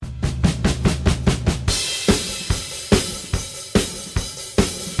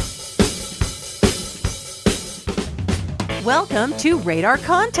Welcome to Radar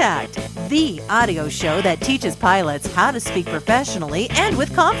Contact, the audio show that teaches pilots how to speak professionally and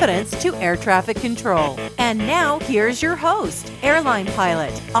with confidence to air traffic control. And now, here's your host, airline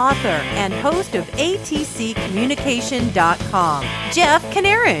pilot, author, and host of ATCCommunication.com, Jeff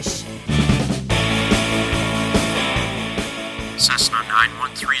Kanarish. Cessna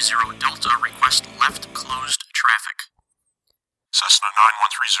 9130 Delta, request left closed traffic. Cessna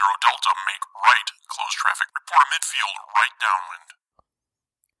 9130 Delta, make right closed traffic. Report a midfield right downwind.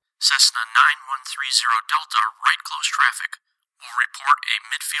 Cessna 9130 Delta, right closed traffic. Will report a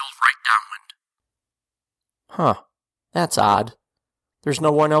midfield right downwind. Huh. That's odd. There's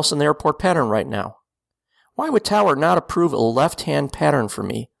no one else in the airport pattern right now. Why would Tower not approve a left-hand pattern for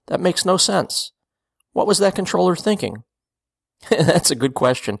me? That makes no sense. What was that controller thinking? That's a good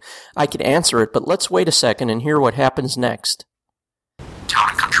question. I could answer it, but let's wait a second and hear what happens next. Town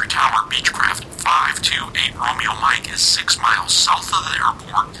 & Country Tower, Beechcraft 528 Romeo Mike is 6 miles south of the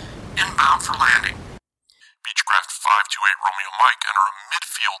airport, inbound for landing. Beechcraft 528 Romeo Mike, enter a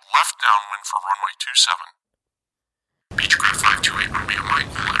midfield left downwind for runway 27. Beechcraft 528 Romeo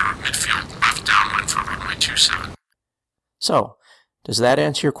Mike will enter a midfield left downwind for runway 27. So, does that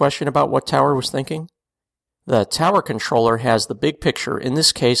answer your question about what Tower was thinking? The Tower controller has the big picture. In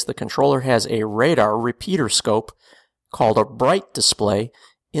this case, the controller has a radar repeater scope called a bright display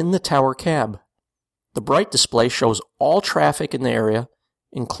in the Tower cab. The bright display shows all traffic in the area,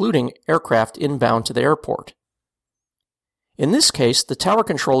 including aircraft inbound to the airport. In this case, the Tower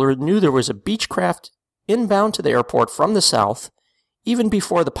controller knew there was a Beechcraft inbound to the airport from the south, even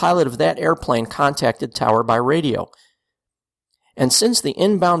before the pilot of that airplane contacted Tower by radio. And since the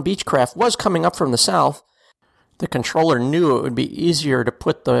inbound Beechcraft was coming up from the south, the controller knew it would be easier to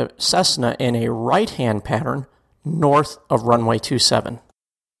put the Cessna in a right-hand pattern north of runway 27.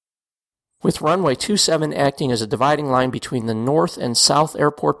 With runway 27 acting as a dividing line between the north and south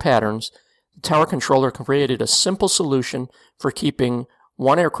airport patterns, the Tower controller created a simple solution for keeping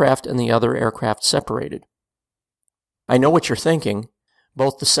one aircraft and the other aircraft separated. I know what you're thinking.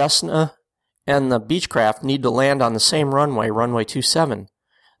 Both the Cessna and the Beechcraft need to land on the same runway, runway 27.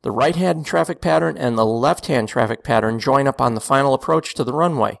 The right-hand traffic pattern and the left-hand traffic pattern join up on the final approach to the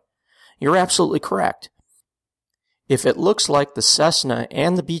runway. You're absolutely correct. If it looks like the Cessna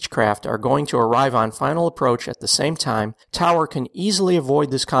and the Beechcraft are going to arrive on final approach at the same time, Tower can easily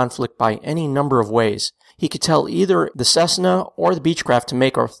avoid this conflict by any number of ways. He could tell either the Cessna or the Beechcraft to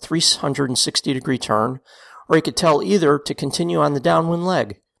make a 360-degree turn, or he could tell either to continue on the downwind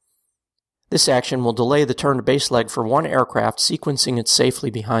leg. This action will delay the turn to base leg for one aircraft, sequencing it safely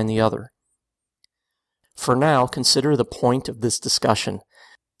behind the other. For now, consider the point of this discussion.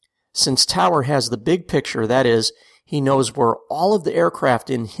 Since Tower has the big picture, that is, he knows where all of the aircraft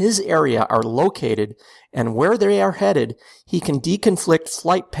in his area are located and where they are headed, he can deconflict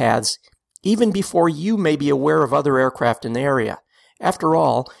flight paths even before you may be aware of other aircraft in the area. After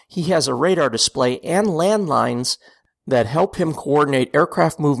all, he has a radar display and landlines that help him coordinate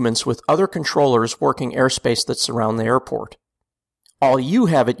aircraft movements with other controllers working airspace that surround the airport. All you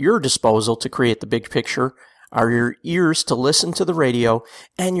have at your disposal to create the big picture are your ears to listen to the radio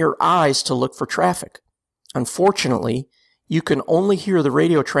and your eyes to look for traffic. Unfortunately, you can only hear the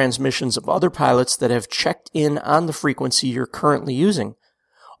radio transmissions of other pilots that have checked in on the frequency you're currently using.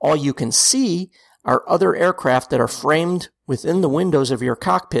 All you can see are other aircraft that are framed within the windows of your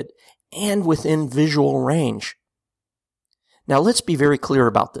cockpit and within visual range. Now let's be very clear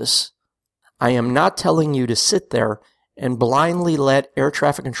about this. I am not telling you to sit there and blindly let air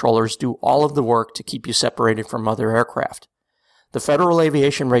traffic controllers do all of the work to keep you separated from other aircraft. The Federal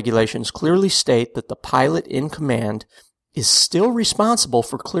Aviation Regulations clearly state that the pilot in command is still responsible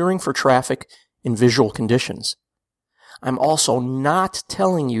for clearing for traffic in visual conditions. I'm also not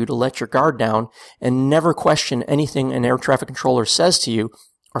telling you to let your guard down and never question anything an air traffic controller says to you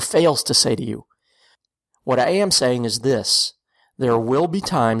or fails to say to you. What I am saying is this: there will be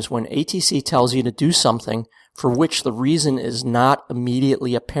times when ATC tells you to do something for which the reason is not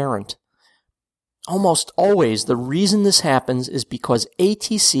immediately apparent. Almost always, the reason this happens is because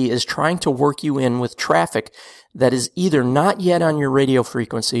ATC is trying to work you in with traffic that is either not yet on your radio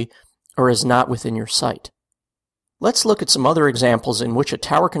frequency or is not within your sight. Let's look at some other examples in which a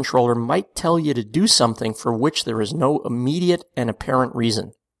Tower controller might tell you to do something for which there is no immediate and apparent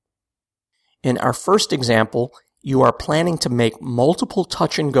reason. In our first example, you are planning to make multiple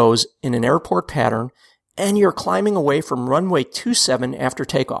touch and goes in an airport pattern, and you're climbing away from runway 27 after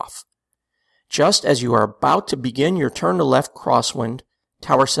takeoff. Just as you are about to begin your turn to left crosswind,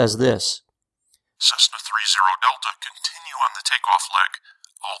 Tower says this: Cessna 30 Delta, continue on the takeoff leg.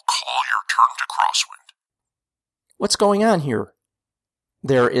 I'll call your turn to crosswind. What's going on here?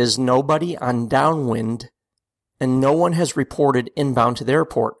 There is nobody on downwind, and no one has reported inbound to the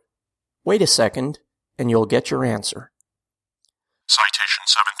airport. Wait a second, and you'll get your answer. Citation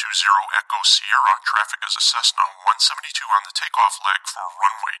 720 Echo Sierra. Traffic is a Cessna 172 on the takeoff leg for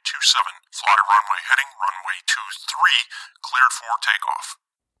runway 27. Fly runway heading runway 23. Cleared for takeoff.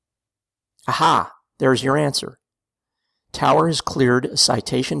 Aha! There's your answer. Tower has cleared a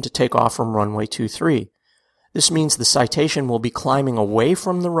citation to take off from runway 23. This means the citation will be climbing away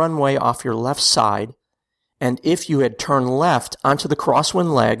from the runway off your left side, and if you had turned left onto the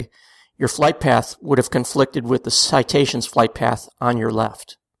crosswind leg, your flight path would have conflicted with the citation's flight path on your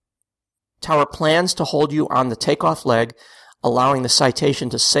left. Tower plans to hold you on the takeoff leg, allowing the citation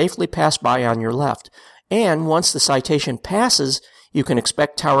to safely pass by on your left, and once the citation passes, you can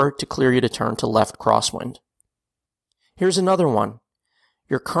expect Tower to clear you to turn to left crosswind. Here's another one.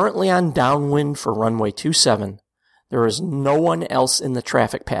 You're currently on downwind for runway 27. There is no one else in the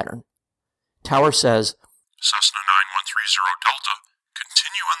traffic pattern. Tower says, Cessna 9130 Delta,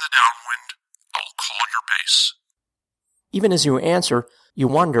 continue on the downwind. I'll call your base. Even as you answer, you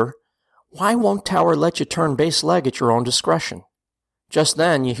wonder, why won't Tower let you turn base leg at your own discretion? Just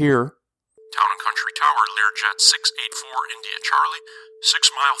then you hear, Town & Country Tower, Learjet 684 India Charlie,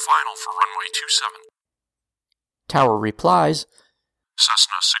 6-mile final for runway 27. Tower replies,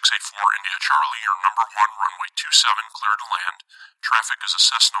 Cessna 684 India Charlie, your number 1, runway 27, clear to land. Traffic is a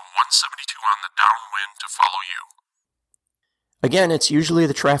Cessna 172 on the downwind to follow you. Again, it's usually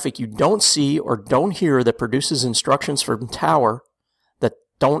the traffic you don't see or don't hear that produces instructions from Tower that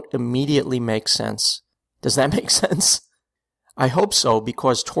don't immediately make sense. Does that make sense? I hope so,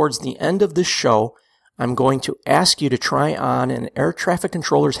 because towards the end of this show, I'm going to ask you to try on an air traffic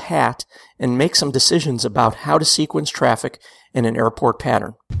controller's hat and make some decisions about how to sequence traffic in an airport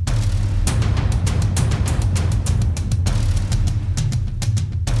pattern.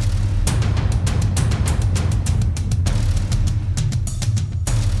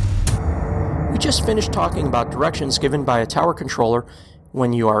 We just finished talking about directions given by a tower controller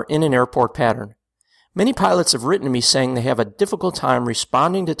when you are in an airport pattern. Many pilots have written to me saying they have a difficult time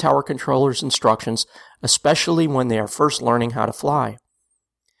responding to tower controllers' instructions, especially when they are first learning how to fly.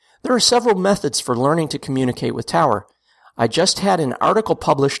 There are several methods for learning to communicate with Tower. I just had an article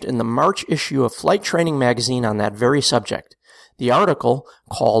published in the March issue of Flight Training magazine on that very subject. The article,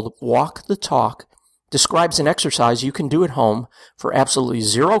 called Walk the Talk, describes an exercise you can do at home for absolutely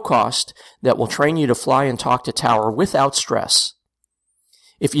zero cost that will train you to fly and talk to Tower without stress.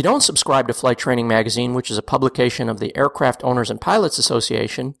 If you don't subscribe to Flight Training magazine, which is a publication of the Aircraft Owners and Pilots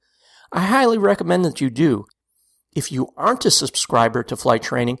Association, I highly recommend that you do. If you aren't a subscriber to Flight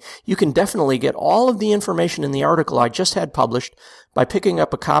Training, you can definitely get all of the information in the article I just had published by picking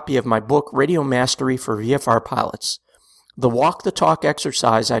up a copy of my book, Radio Mastery for VFR Pilots. The Walk the Talk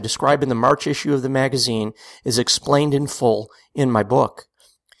exercise I describe in the March issue of the magazine is explained in full in my book.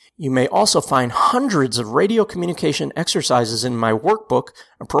 You may also find hundreds of radio communication exercises in my workbook,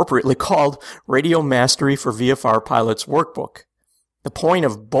 appropriately called Radio Mastery for VFR Pilots Workbook. The point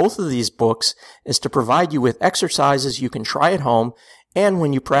of both of these books is to provide you with exercises you can try at home and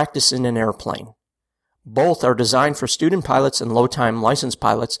when you practice in an airplane. Both are designed for student pilots and low-time licensed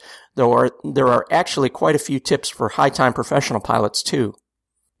pilots, though there are actually quite a few tips for high-time professional pilots too.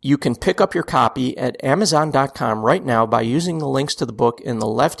 You can pick up your copy at Amazon.com right now by using the links to the book in the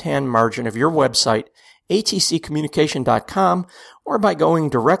left-hand margin of your website, atccommunication.com, or by going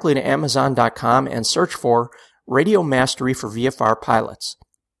directly to Amazon.com and search for Radio Mastery for VFR Pilots.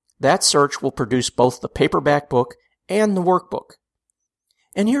 That search will produce both the paperback book and the workbook.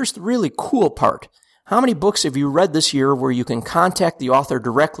 And here's the really cool part. How many books have you read this year where you can contact the author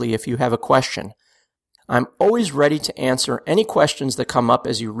directly if you have a question? I'm always ready to answer any questions that come up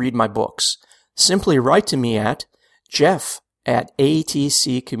as you read my books. Simply write to me at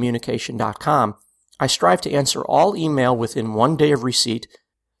jeff@atccommunication.com. I strive to answer all email within 1 day of receipt,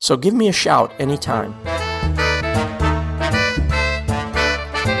 so give me a shout anytime.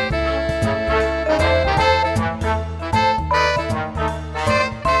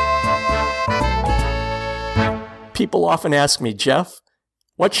 People often ask me, Jeff,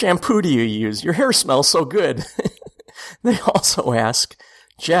 what shampoo do you use? Your hair smells so good. They also ask,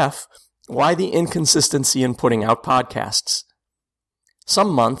 Jeff, why the inconsistency in putting out podcasts?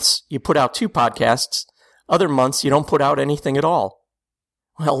 Some months you put out 2 podcasts, other months you don't put out anything at all.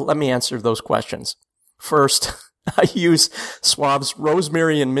 Well, let me answer those questions. First, I use Suave's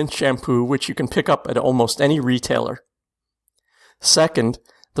Rosemary and Mint shampoo, which you can pick up at almost any retailer. Second,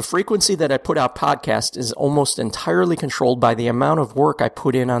 the frequency that I put out podcasts is almost entirely controlled by the amount of work I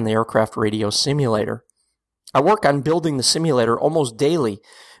put in on the aircraft radio simulator. I work on building the simulator almost daily,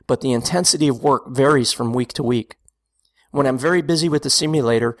 but the intensity of work varies from week to week. When I'm very busy with the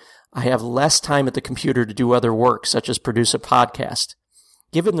simulator, I have less time at the computer to do other work, such as produce a podcast.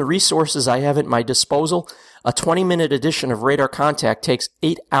 Given the resources I have at my disposal, a 20-minute edition of Radar Contact takes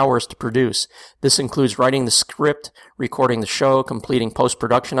 8 hours to produce. This includes writing the script, recording the show, completing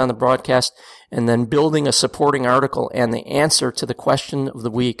post-production on the broadcast, and then building a supporting article and the answer to the question of the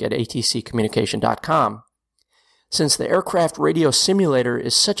week at atccommunication.com. Since the aircraft radio simulator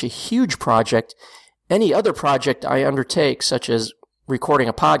is such a huge project, any other project I undertake, such as recording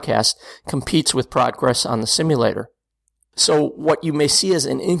a podcast, competes with progress on the simulator. So what you may see as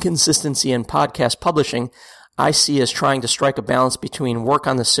an inconsistency in podcast publishing, I see as trying to strike a balance between work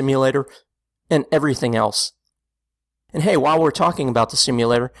on the simulator and everything else. And hey, while we're talking about the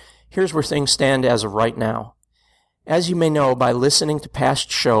simulator, here's where things stand as of right now. As you may know by listening to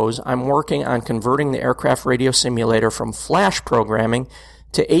past shows, I'm working on converting the aircraft radio simulator from Flash programming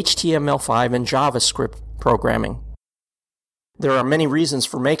to HTML5 and JavaScript programming. There are many reasons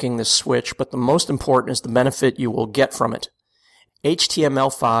for making this switch, but the most important is the benefit you will get from it.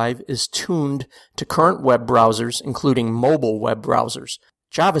 HTML5 is tuned to current web browsers, including mobile web browsers.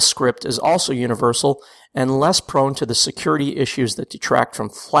 JavaScript is also universal and less prone to the security issues that detract from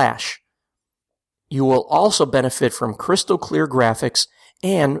Flash. You will also benefit from crystal clear graphics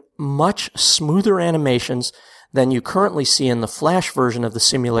and much smoother animations than you currently see in the Flash version of the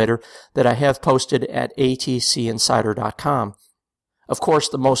simulator that I have posted at atcinsider.com. Of course,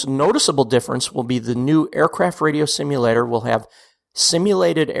 the most noticeable difference will be the new aircraft radio simulator will have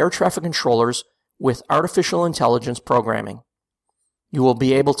simulated air traffic controllers with artificial intelligence programming. You will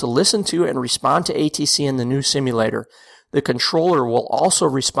be able to listen to and respond to ATC in the new simulator. The controller will also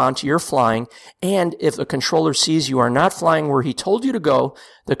respond to your flying, and if the controller sees you are not flying where he told you to go,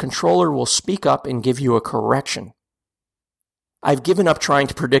 the controller will speak up and give you a correction. I've given up trying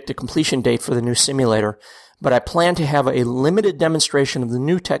to predict a completion date for the new simulator, but I plan to have a limited demonstration of the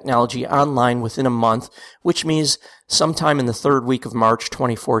new technology online within a month, which means sometime in the third week of March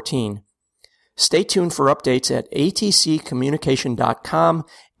 2014. Stay tuned for updates at atccommunication.com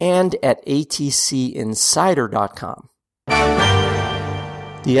and at atcinsider.com.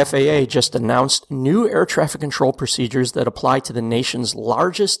 The FAA just announced new air traffic control procedures that apply to the nation's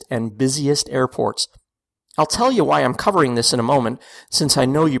largest and busiest airports. I'll tell you why I'm covering this in a moment, since I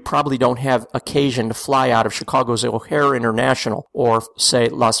know you probably don't have occasion to fly out of Chicago's O'Hare International or, say,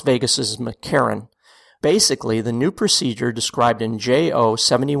 Las Vegas's McCarran. Basically, the new procedure described in JO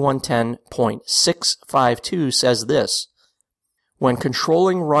 7110.652 says this: when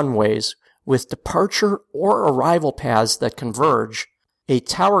controlling runways with departure or arrival paths that converge, a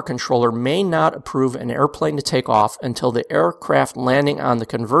tower controller may not approve an airplane to take off until the aircraft landing on the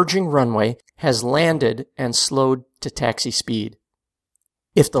converging runway has landed and slowed to taxi speed.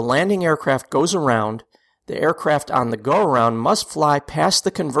 If the landing aircraft goes around, the aircraft on the go-around must fly past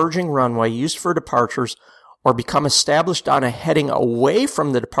the converging runway used for departures or become established on a heading away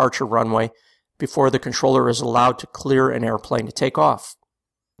from the departure runway before the controller is allowed to clear an airplane to take off.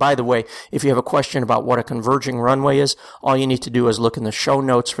 By the way, if you have a question about what a converging runway is, all you need to do is look in the show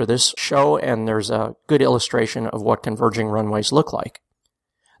notes for this show, and there's a good illustration of what converging runways look like.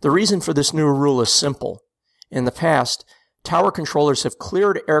 The reason for this new rule is simple. In the past, tower controllers have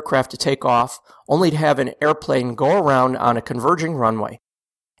cleared aircraft to take off only to have an airplane go around on a converging runway,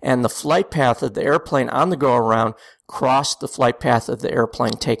 and the flight path of the airplane on the go-around crossed the flight path of the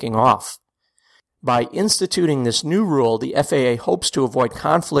airplane taking off. By instituting this new rule, the FAA hopes to avoid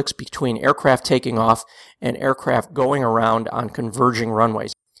conflicts between aircraft taking off and aircraft going around on converging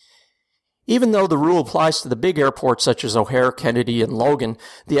runways. Even though the rule applies to the big airports such as O'Hare, Kennedy, and Logan,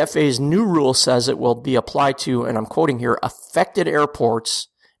 the FAA's new rule says it will be applied to, and I'm quoting here, affected airports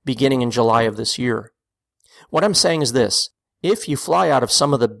beginning in July of this year. What I'm saying is this: if you fly out of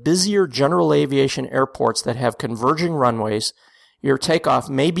some of the busier general aviation airports that have converging runways, your takeoff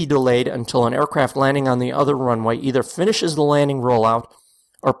may be delayed until an aircraft landing on the other runway either finishes the landing rollout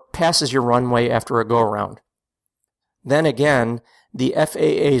or passes your runway after a go-around. Then again, the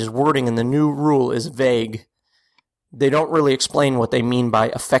FAA's wording in the new rule is vague. They don't really explain what they mean by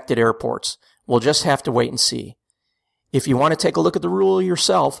affected airports. We'll just have to wait and see. If you want to take a look at the rule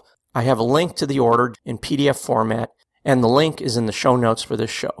yourself, I have a link to the order in PDF format, and the link is in the show notes for this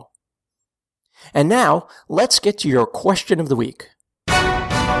show. And now, let's get to your question of the week.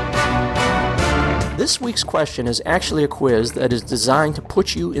 This week's question is actually a quiz that is designed to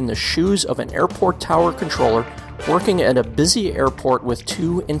put you in the shoes of an airport tower controller working at a busy airport with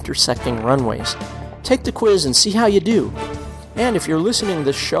two intersecting runways. Take the quiz and see how you do. And if you're listening to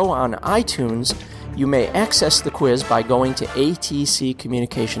this show on iTunes, You may access the quiz by going to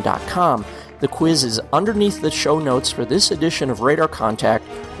atccommunication.com. The quiz is underneath the show notes for this edition of Radar Contact,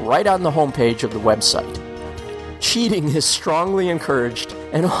 right on the homepage of the website. Cheating is strongly encouraged,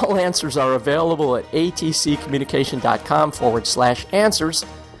 and all answers are available at atccommunication.com/answers.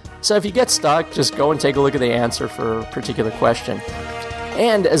 So if you get stuck, just go and take a look at the answer for a particular question.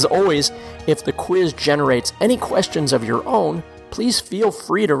 And as always, if the quiz generates any questions of your own, please feel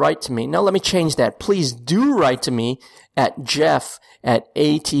free to write to me. Now let me change that. Please do write to me at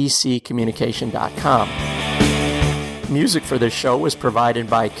jeff@atccommunication.com. Music for this show was provided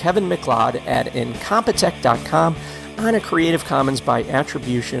by Kevin MacLeod at Incompetech.com on a Creative Commons by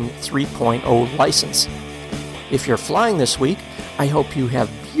Attribution 3.0 license. If you're flying this week, I hope you have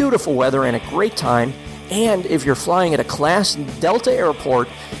beautiful weather and a great time. And if you're flying at a Class Delta airport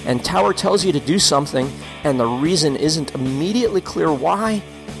and tower tells you to do something and the reason isn't immediately clear why,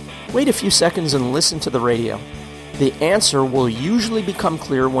 wait a few seconds and listen to the radio. The answer will usually become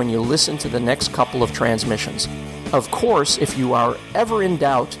clear when you listen to the next couple of transmissions. Of course, if you are ever in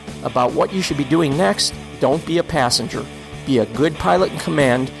doubt about what you should be doing next, don't be a passenger. Be a good pilot in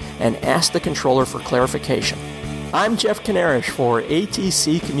command and ask the controller for clarification. I'm Jeff Kanarish for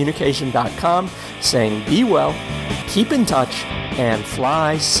atccommunication.com saying be well, keep in touch, and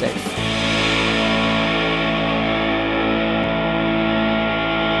fly safe.